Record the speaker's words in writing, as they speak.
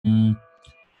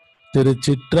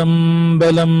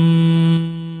திருச்சிற்றம்பலம்.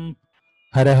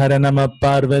 ஹர ஹர நம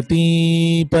பார்வதி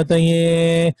பதையே.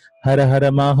 ஹர ஹர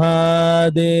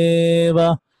மகாதேவா.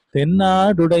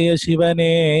 தென்னாடுடைய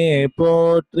சிவனே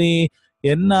போற்றி,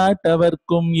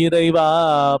 எந்நாட்டவர்க்கும் இறைவா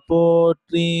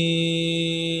போற்றி.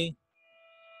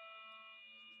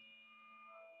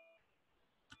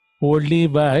 ஒளி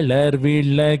வளர்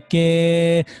விளக்கே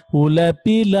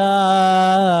உலப்பிலா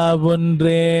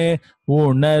ஒன்றே,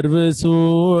 உணர்வு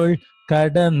சூழ்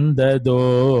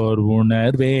கடந்ததோர்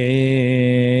உணர்வே.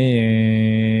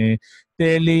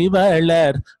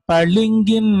 தெளிவளர்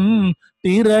பளிங்கின்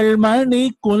திரள்மணி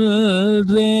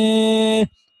குன்றே,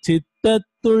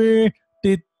 சித்தத்துள்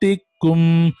தித்திக்கும்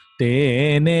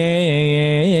தேனே.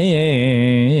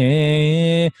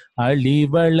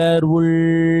 அழிவளர்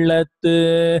உள்ளத்து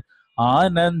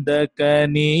ஆனந்த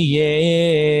கனியே,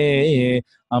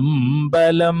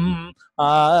 அம்பலம்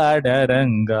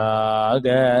ஆடரங்காக.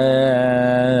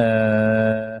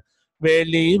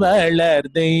 வெளிவளர்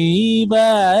தெய்வ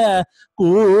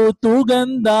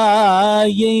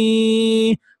கூத்துகந்தாயை,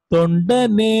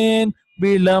 தொண்டனேன்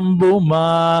விளம்புமா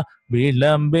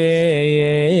விளம்பே.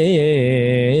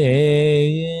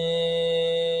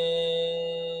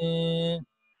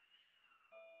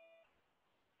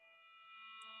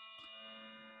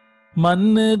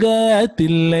 மன்னுக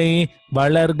தில்லை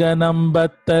வளர்க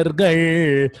நம்பத்தர்கள்,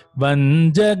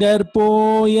 வஞ்சகர்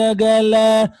போயகல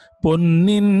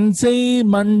பொன்னின் செய்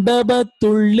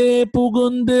மண்டபத்துள்ளே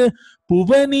புகுந்து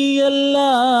புவனியெல்லாம்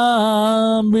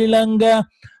விளங்க.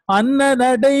 அன்ன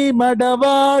நடை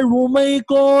மடவாள்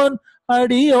உமைகோன்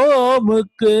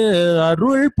அடியோமுக்கு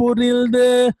அருள் புரிந்து,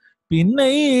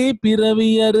 பின்னை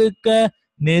பிறவியறுக்க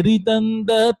நெறி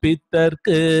தந்த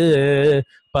பித்தர்க்கு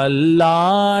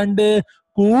பல்லாண்டு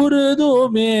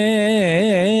கூறுதுமே.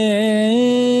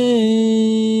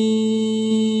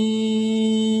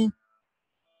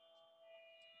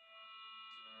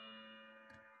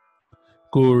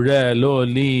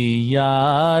 குழலொலி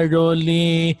யாழொலி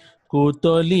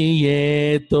கூத்தொலியே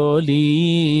தொலி,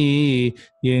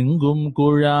 எங்கும்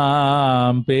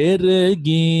குழாம்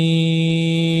பெருகி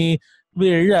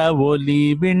விழவொலி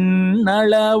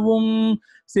விண்ணளவும்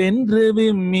சென்று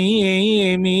விம்மி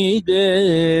மீது.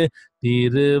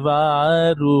 திருவாரூரின்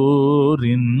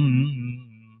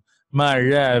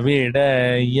மழவிடையார்க்கு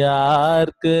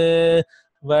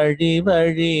வழி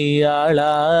வழியாளாய்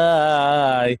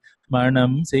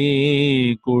மணம்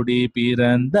செய்குடி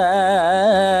பிறந்த,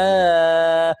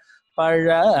 பழ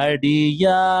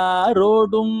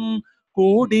அடியாரோடும்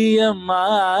கூடிய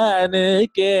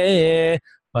மானுக்கே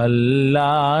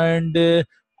பல்லாண்டு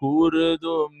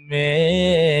கூறுதுமே.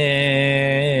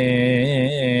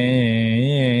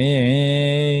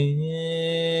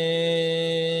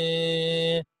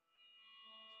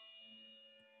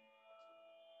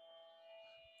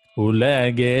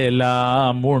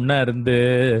 உலகெலாம் உணர்ந்து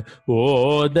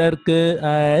ஓதற்கு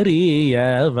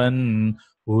அரியவன்,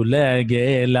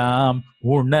 உலகெலாம்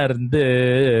உணர்ந்து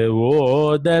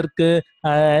ஓதற்கு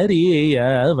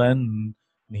அரியவன்.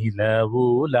 நிலவுலாவிய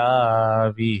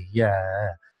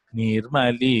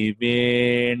நீர்மலி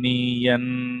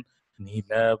வேணியன்,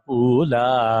 நிலவுலாவிய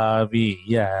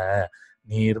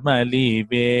நீர்மலி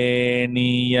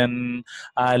வேணியன்.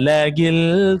 அலகில்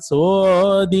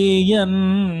சோதியன்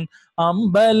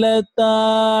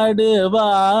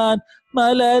அம்பலத்தாடுவான்,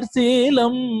 மலர்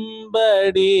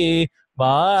சீலம்படி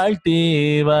வாழ்த்தி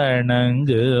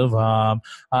வணங்குவாம்.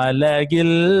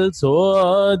 அலகில்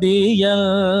சோதியன்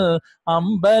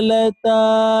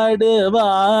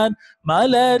அம்பலத்தாடுவான்,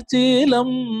 மலர்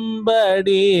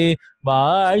சீலம்படி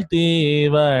வாழ்த்தி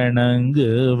வணங்குவாம்.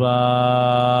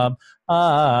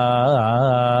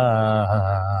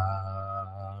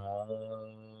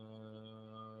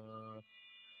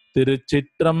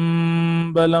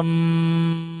 திருச்சிற்றம்பலம்.